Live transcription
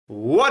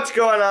What's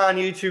going on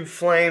YouTube?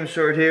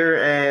 Flamesword here,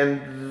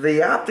 and the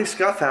OpTic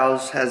Scuff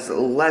House has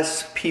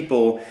less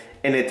people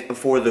in it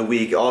for the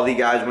week. All the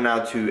guys went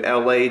out to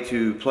LA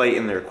to play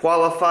in their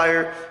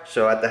qualifier,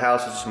 so at the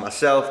house it's just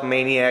myself,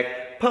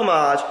 Maniac,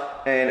 Pomage,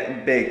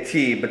 and Big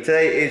T. But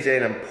today is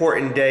an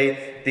important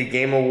day. The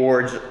Game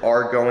Awards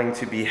are going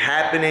to be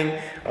happening.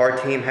 Our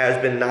team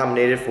has been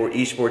nominated for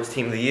eSports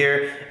Team of the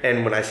Year,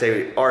 and when I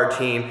say our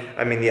team,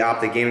 I mean the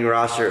OpTic Gaming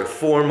roster of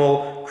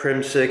Formal,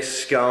 Crim6,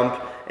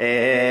 Scump,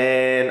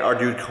 and our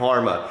dude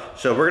Karma.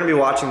 So we're gonna be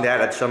watching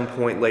that at some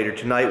point later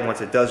tonight.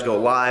 Once it does go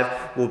live,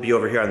 we'll be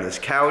over here on this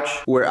couch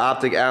where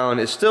OpTic Allen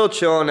is still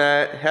chilling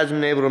at. Hasn't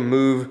been able to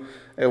move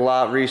a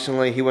lot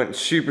recently. He went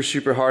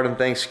super hard on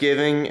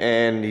Thanksgiving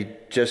and he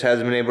just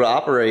hasn't been able to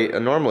operate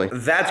normally.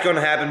 That's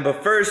gonna happen,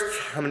 but first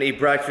I'm gonna eat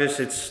breakfast.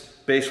 It's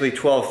basically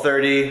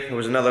 12:30. It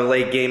was another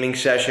late gaming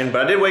session,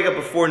 but I did wake up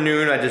before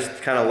noon. I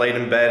just kind of laid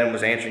in bed and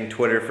was answering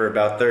Twitter for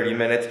about 30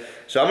 minutes.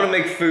 So I'm gonna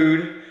make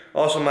food.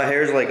 Also, my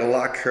hair is like a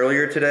lot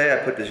curlier today. I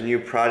put this new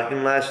product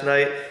in last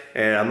night,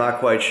 and I'm not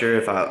quite sure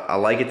if I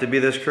like it to be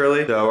this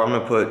curly. So I'm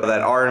gonna put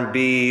that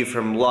R&B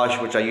from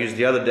Lush, which I used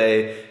the other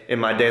day, in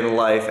my daily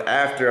life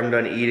after I'm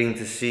done eating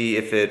to see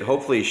if it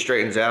hopefully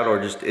straightens out or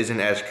just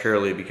isn't as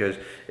curly, because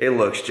it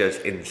looks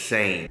just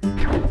insane.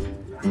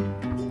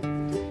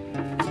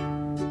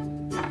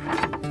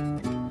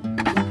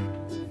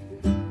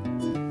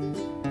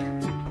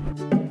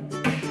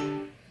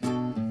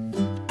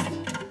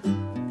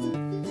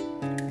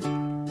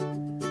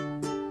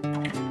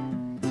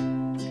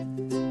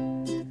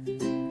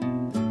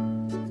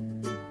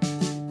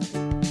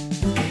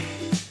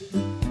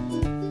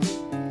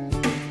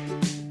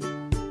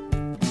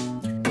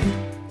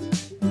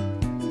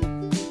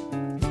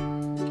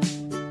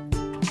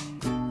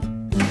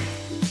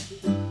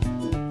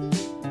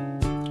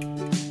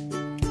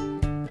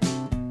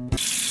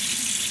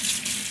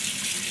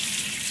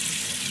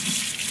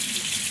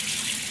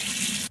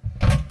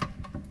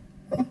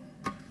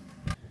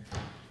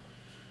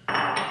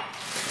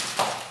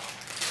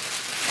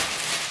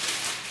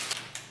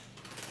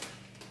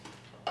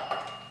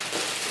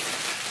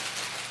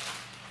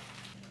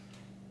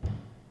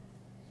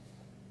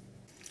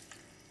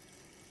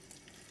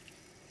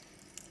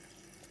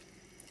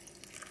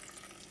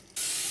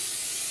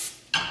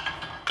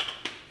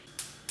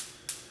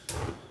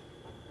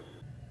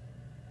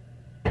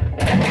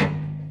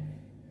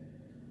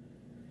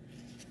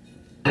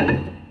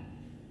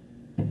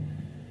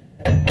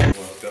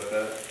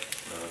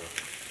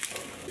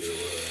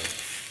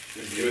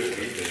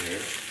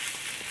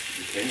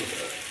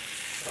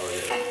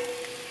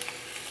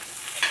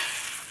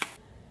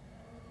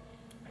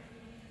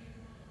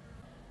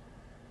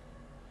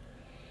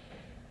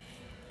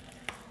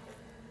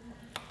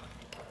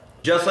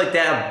 Just like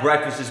that,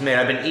 breakfast is made.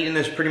 I've been eating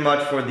this pretty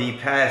much for the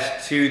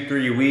past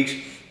 2-3 weeks.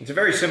 It's a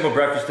very simple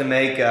breakfast to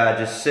make,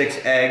 just 6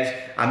 eggs.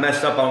 I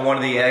messed up on one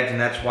of the eggs and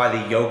that's why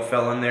the yolk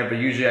fell in there, but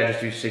usually I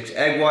just do 6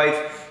 egg whites.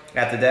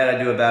 After that, I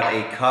do about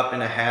 1.5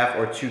 cups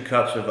or 2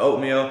 cups of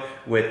oatmeal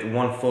with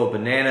 1 full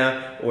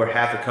banana or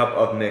half a cup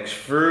of mixed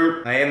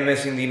fruit. I am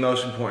missing the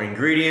most important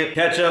ingredient,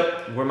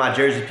 ketchup. Where my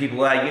Jersey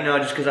people at, you know,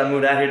 just because I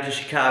moved out here to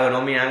Chicago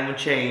don't mean I'm gonna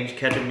change.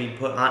 Ketchup be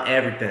put on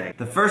everything.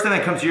 The first thing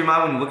that comes to your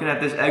mind when you're looking at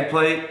this egg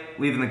plate,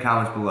 leave in the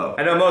comments below.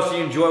 I know most of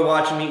you enjoy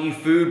watching me eat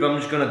food, but I'm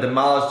just gonna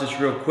demolish this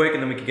real quick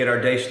and then we can get our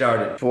day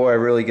started. Before I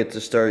really get to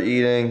start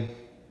eating,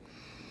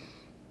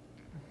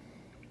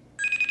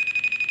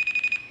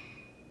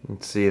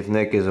 let's see if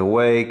Nick is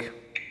awake.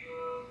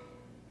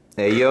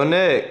 Hey, yo,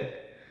 Nick.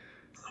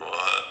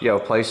 What? Yo,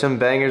 play some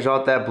bangers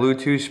off that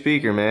Bluetooth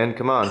speaker, man.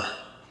 Come on.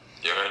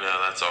 You already know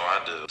that's all I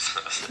do.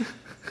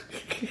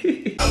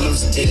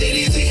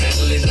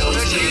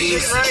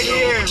 Right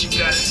here.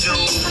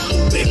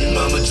 Baby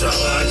mama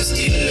drama, I just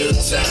need a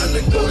little time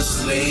to go to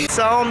sleep. It's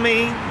on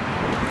me.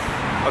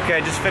 Okay,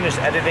 I just finished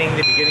editing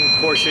the beginning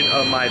portion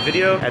of my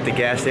video at the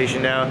gas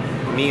station now.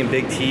 Me and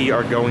Big T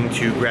are going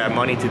to grab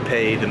money to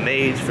pay the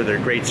maids for their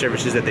great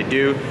services that they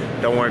do.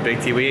 Don't worry, Big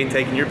T, we ain't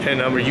taking your PIN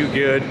number, you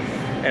good.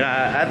 And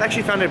I've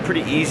actually found it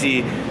pretty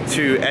easy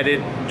to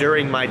edit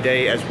during my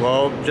day as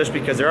well, just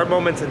because there are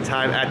moments in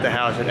time at the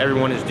house that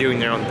everyone is doing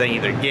their own thing,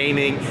 either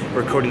gaming,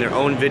 recording their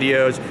own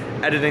videos,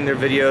 editing their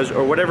videos,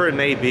 or whatever it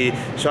may be.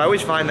 So I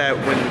always find that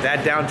when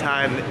that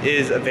downtime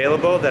is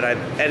available, that I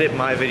edit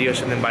my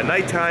videos, and then by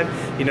nighttime,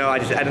 you know, I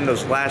just add in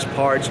those last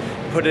parts,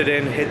 put it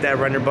in, hit that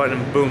render button,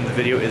 and boom, the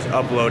video is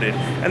uploaded.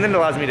 And then it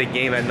allows me to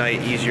game at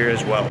night easier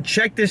as well.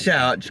 Check this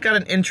out, just got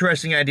an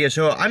interesting idea.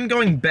 So I'm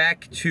going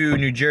back to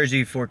New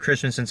Jersey for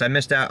Christmas since I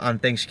missed out on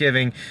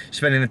Thanksgiving,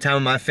 spending the time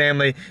with my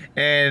family,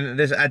 and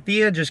this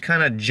idea just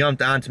kind of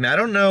jumped onto me. I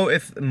don't know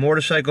if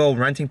motorcycle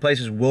renting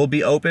places will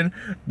be open,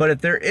 but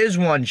if there is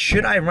one,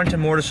 should I rent a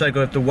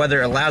motorcycle if the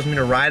weather allows me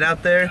to ride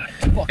out there?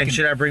 And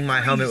should I bring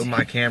my helmet with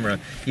my camera?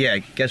 Yeah,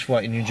 guess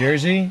what? In New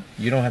Jersey,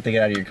 you don't have to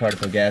get out of your car to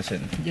put gas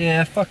in.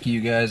 Yeah, fuck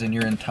you guys and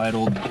your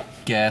entitled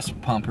gas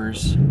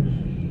pumpers.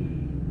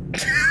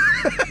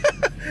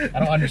 I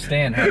don't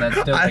understand how that's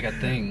still like a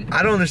thing.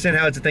 I don't understand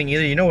how it's a thing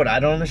either. You know what I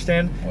don't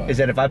understand? What? Is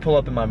that if I pull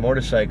up in my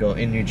motorcycle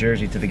in New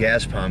Jersey to the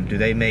gas pump, do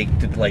they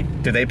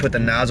put the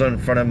nozzle in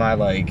front of my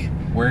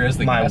where is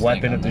the my gas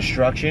weapon tank of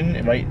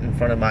destruction right in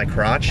front of my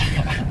crotch?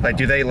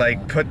 Do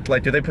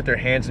they put their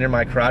hands near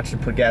my crotch to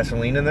put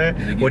gasoline in there?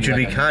 Which would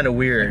be kind of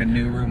weird. Like a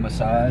new room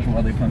massage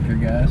while they pump your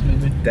gas,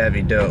 maybe? That'd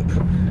be dope.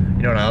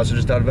 You know what I also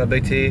just thought about,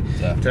 Big T?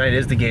 Tonight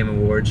is the Game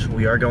Awards.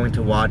 We are going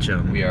to watch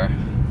them. We are.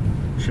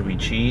 Should we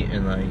cheat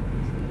and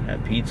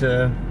have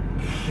pizza?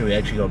 Should we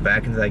actually go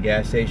back into that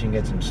gas station and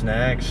get some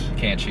snacks?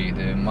 Can't cheat,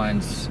 dude.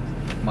 Mine's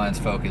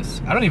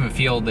focus. I don't even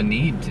feel the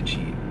need to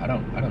cheat. I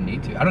don't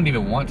need to. I don't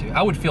even want to.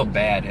 I would feel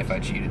bad if I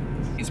cheated,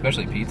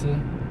 especially pizza.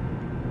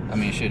 I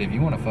mean, shit, if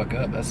you want to fuck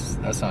up,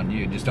 that's on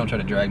you. Just don't try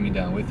to drag me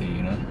down with you,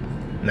 you know?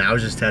 Nah, I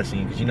was just testing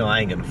you because you know I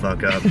ain't gonna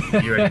fuck up.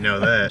 You already know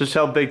that. Just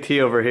help Big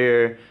T over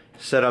here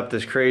set up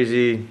this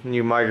crazy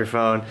new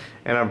microphone,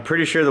 and I'm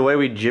pretty sure the way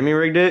we Jimmy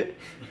rigged it,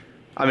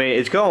 I mean,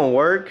 it's gonna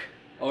work.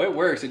 Oh, it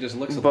works. It just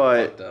looks a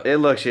little fucked up. It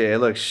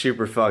looks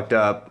super fucked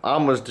up. I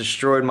almost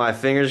destroyed my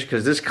fingers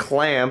because this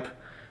clamp,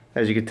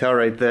 as you can tell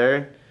right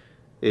there,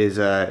 is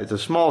it's a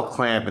small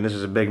clamp, and this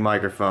is a big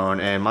microphone,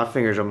 and my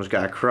fingers almost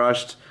got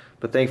crushed.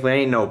 But thankfully, I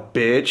ain't no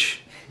bitch.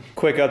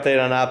 Quick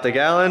update on OpTic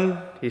Allen.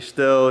 He's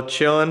still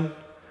chilling.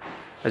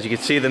 As you can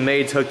see, the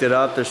maids hooked it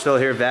up. They're still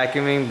here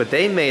vacuuming, but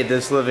they made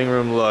this living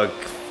room look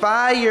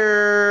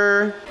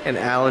fire. And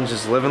Alan's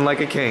just living like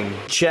a king.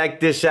 Check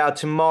this out.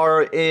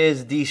 Tomorrow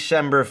is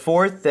December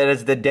 4th. That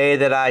is the day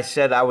that I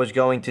said I was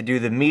going to do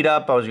the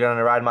meetup. I was going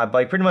to ride my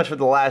bike pretty much for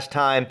the last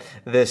time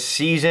this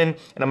season.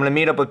 And I'm going to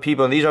meet up with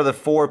people. And these are the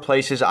 4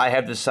 places I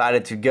have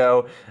decided to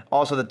go.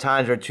 Also, the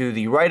times are to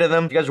the right of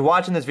them. If you guys are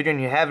watching this video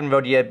and you haven't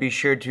voted yet, be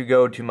sure to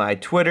go to my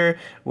Twitter,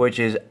 which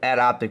is at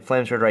OpTic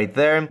Flamesword right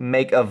there.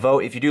 Make a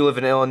vote if you do live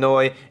in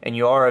Illinois and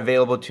you are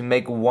available to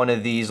make one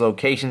of these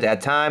locations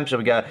at times. So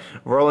we got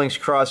Rawlings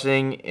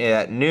Crossing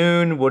at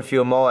noon,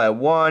 Woodfield Mall at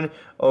 1,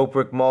 Oak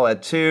Brook Mall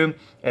at 2,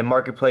 and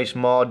Marketplace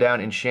Mall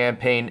down in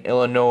Champaign,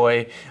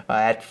 Illinois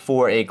at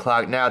 4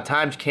 o'clock. Now,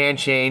 times can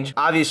change.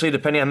 Obviously,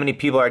 depending on how many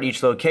people are at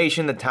each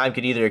location, the time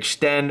could either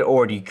extend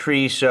or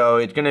decrease, so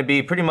it's going to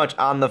be pretty much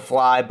on the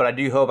fly, but I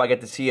do hope I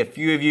get to see a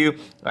few of you.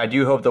 I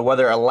do hope the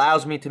weather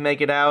allows me to make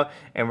it out,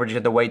 and we're just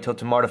going to wait till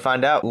tomorrow to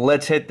find out.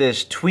 Let's hit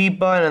this tweet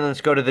button, and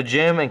let's go to the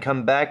gym and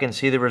come back and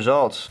see the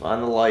results.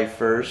 Find the light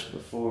first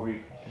before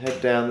we head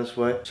down this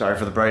way. Sorry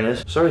for the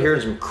brightness. Started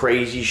hearing some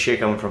crazy shit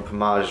coming from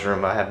Pamada's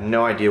room. I have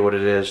no idea what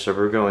it is, so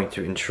we're going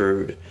to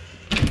intrude.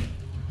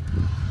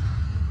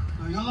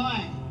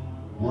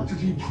 What did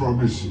he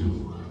promise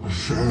you?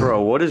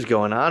 Bro, what is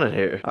going on in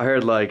here? I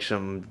heard like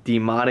some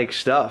demonic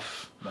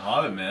stuff. The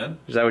Hobbit, man.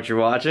 Is that what you're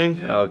watching?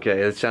 Yeah.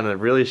 Okay, it sounded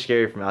really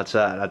scary from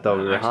outside. I thought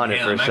we were haunted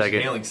for a I'm second.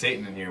 actually hailing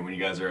Satan in here when you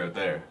guys are out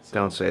there. So.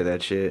 Don't say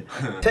that shit.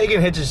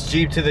 Taking Hitch's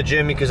Jeep to the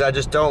gym because I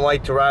just don't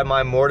like to ride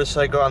my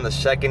motorcycle on the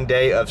second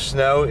day of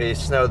snow. It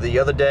snowed the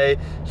other day,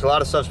 so a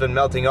lot of stuff's been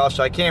melting off,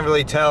 so I can't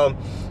really tell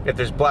if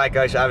there's black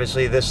ice,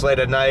 obviously, this late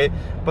at night.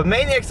 But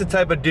Maniac's the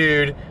type of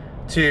dude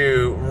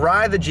to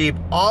ride the Jeep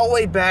all the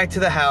way back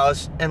to the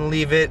house and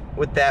leave it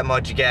with that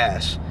much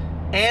gas.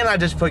 And I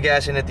just put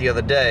gas in it the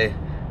other day.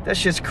 That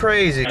shit's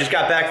crazy. I just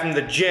got back from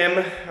the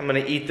gym. I'm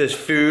gonna eat this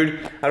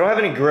food. I don't have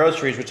any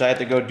groceries, which I have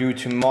to go do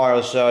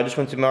tomorrow, so I just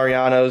went to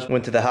Mariano's,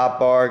 went to the hot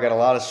bar, got a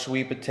lot of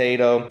sweet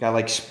potato, got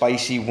like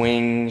spicy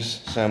wings,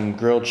 some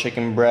grilled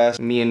chicken breast.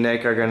 Me and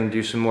Nick are gonna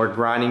do some more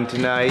grinding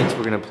tonight.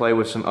 We're gonna play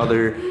with some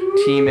other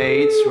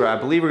teammates, where I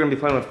believe we're gonna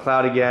be playing with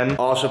Cloud again.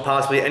 Also,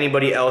 possibly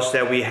anybody else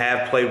that we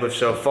have played with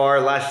so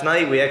far. Last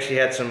night, we actually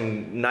had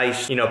some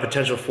nice,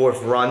 potential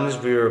 4th runs.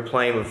 We were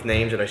playing with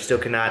names that I still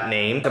cannot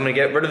name. I'm gonna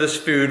get rid of this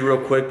food real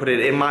quick, put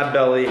it in my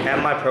belly,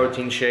 have my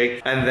protein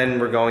shake, and then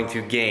we're going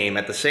to game.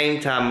 At the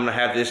same time, I'm gonna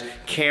have this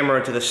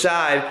camera to the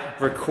side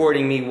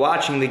recording me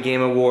watching the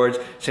Game Awards,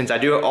 since I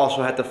do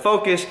also have to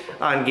focus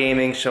on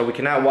gaming, so we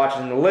cannot watch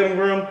it in the living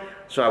room.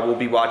 So I will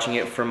be watching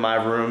it from my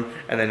room,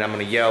 and then I'm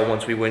gonna yell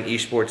once we win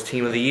eSports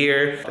Team of the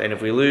Year. And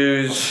if we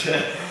lose,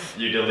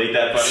 you delete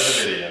that part of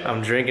the video.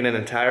 I'm drinking an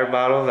entire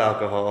bottle of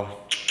alcohol.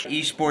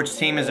 Esports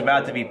team is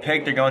about to be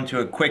picked. They're going to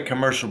a quick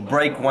commercial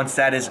break. Once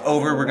that is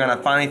over, we're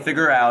gonna finally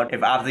figure out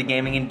if OpTic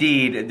Gaming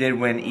indeed did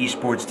win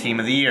Esports Team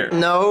of the Year.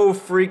 No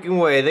freaking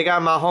way. They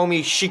got my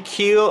homie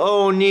Shaquille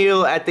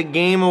O'Neal at the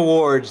Game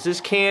Awards.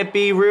 This can't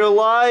be real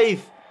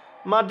life.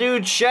 My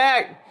dude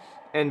Shaq,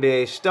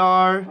 NBA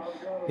star.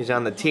 He's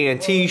on the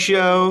TNT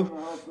show.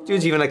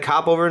 Dude's even a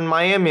cop over in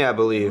Miami, I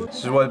believe.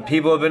 This is what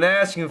people have been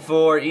asking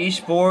for.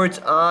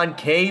 Esports on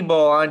cable,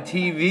 on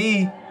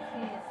TV.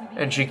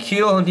 And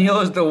Shaquille O'Neal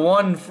is the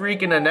one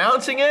freaking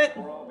announcing it?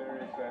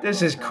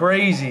 This is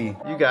crazy.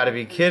 You gotta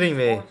be kidding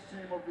me.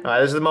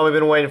 Alright, this is the moment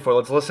we've been waiting for.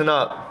 Let's listen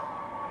up.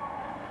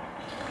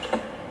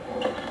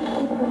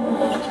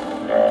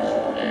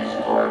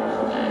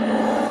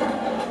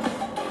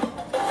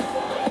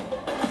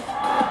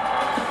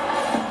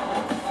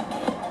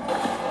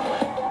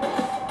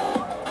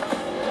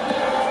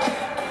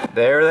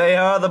 There they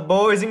are, the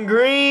boys in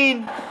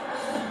green.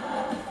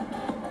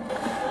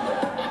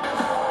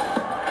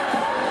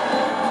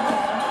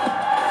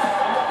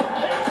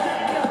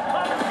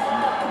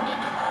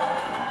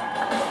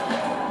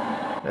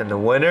 And the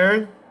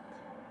winner?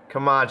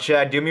 Come on,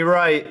 Chad, do me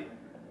right.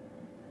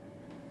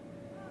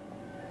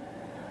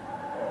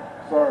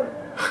 Sorry.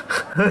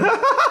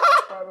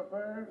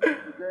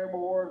 The game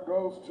award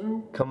goes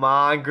to. Come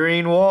on,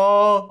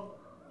 Greenwall.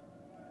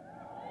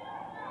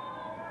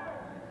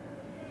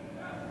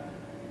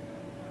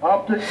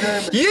 OpTic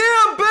Gaming.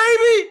 Yeah,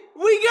 baby!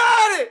 We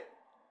got it!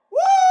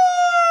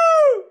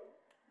 Woo!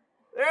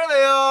 There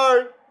they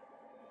are.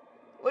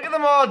 Look at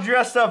them all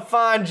dressed up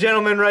fine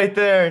gentlemen right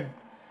there.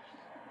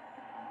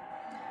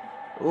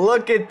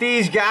 Look at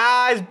these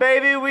guys,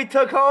 baby. We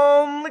took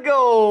home the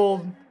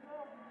gold.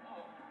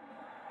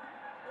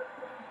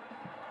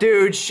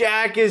 Dude,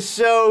 Shaq is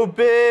so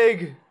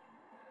big.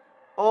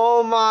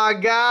 Oh my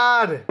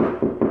God.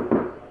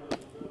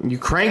 You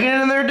cranking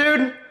it in there,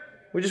 dude?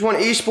 We just won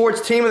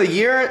eSports Team of the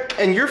Year,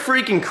 and you're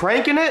freaking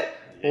cranking it?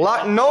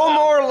 No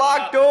more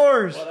locked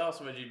doors. What else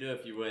would you do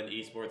if you win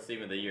eSports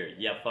Team of the Year?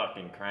 Yeah,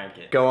 fucking crank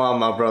it. Go on,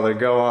 my brother,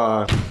 go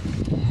on.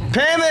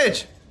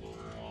 Pamage!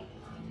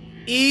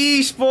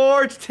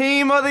 eSports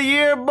Team of the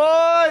Year,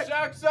 boy!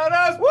 Shaq's on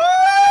us! Woo!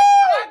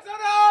 Shaq's on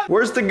us!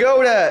 Where's the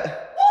goat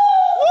at?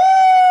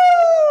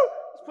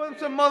 Woo! Let's put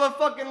some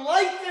motherfucking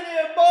lights in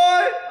here,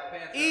 boy!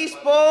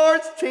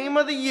 eSports Team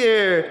of the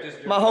Year.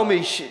 My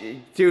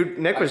homie, dude,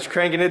 Nick was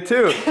cranking it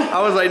too.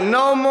 I was like,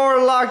 no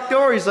more locked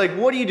door. He's like,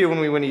 what do you do when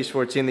we win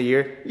eSports Team of the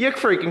Year? You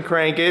freaking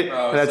crank it.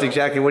 And that's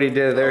exactly what he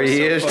did. There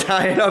he is,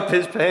 tying up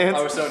his pants.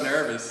 I was so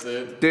nervous,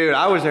 dude. Dude,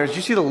 I was nervous. Did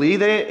you see the league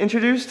they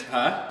introduced?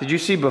 Huh? Did you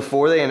see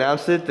before they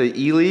announced it, the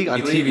E-League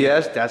on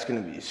TBS? That's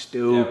going to be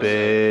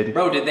stupid.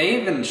 Bro, did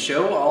they even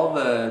show all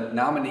the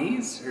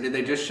nominees? Or did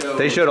they just show...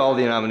 They showed all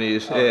the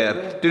nominees. Oh, yeah.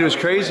 really? Dude, it was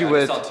crazy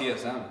with... I saw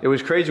TSM. It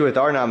was crazy with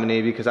our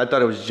nominee because I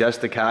thought it was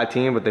just the COD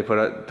team, but they put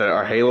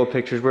our Halo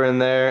pictures were in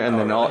there, and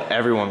then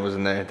everyone was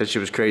in there. That shit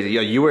was crazy.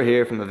 Yo, you were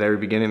here from the very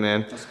beginning,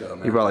 man. Let's go,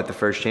 man. You brought like the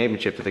first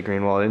championship to the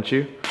Green Wall, didn't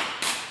you?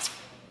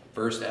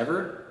 First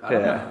ever? I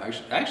don't know.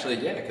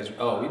 Actually, yeah, because,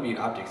 we beat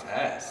OpTic's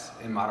ass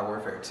in Modern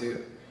Warfare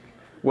 2.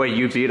 Wait,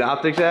 you beat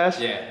OpTic's ass?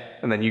 Yeah.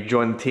 And then you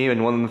joined the team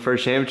and won the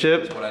first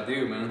championship? That's what I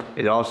do, man.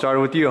 It all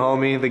started with you,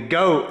 homie. The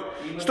GOAT.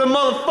 It's the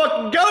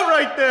motherfucking GOAT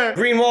right there.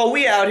 Greenwall,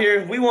 we out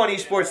here. We won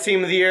eSports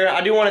Team of the Year.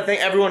 I do want to thank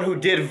everyone who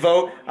did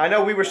vote. I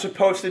know we were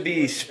supposed to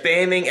be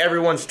spamming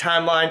everyone's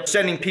timeline,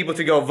 sending people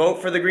to go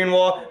vote for the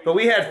Greenwall, but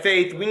we had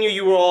faith. We knew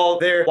you were all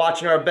there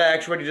watching our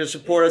backs, ready to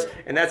support us,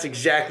 and that's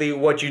exactly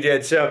what you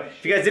did. So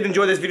if you guys did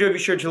enjoy this video, be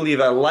sure to leave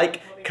a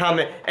like,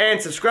 comment, and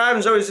subscribe.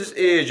 As always, this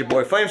is your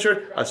boy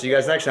Flamesword. I'll see you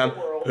guys next time.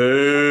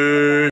 Peace.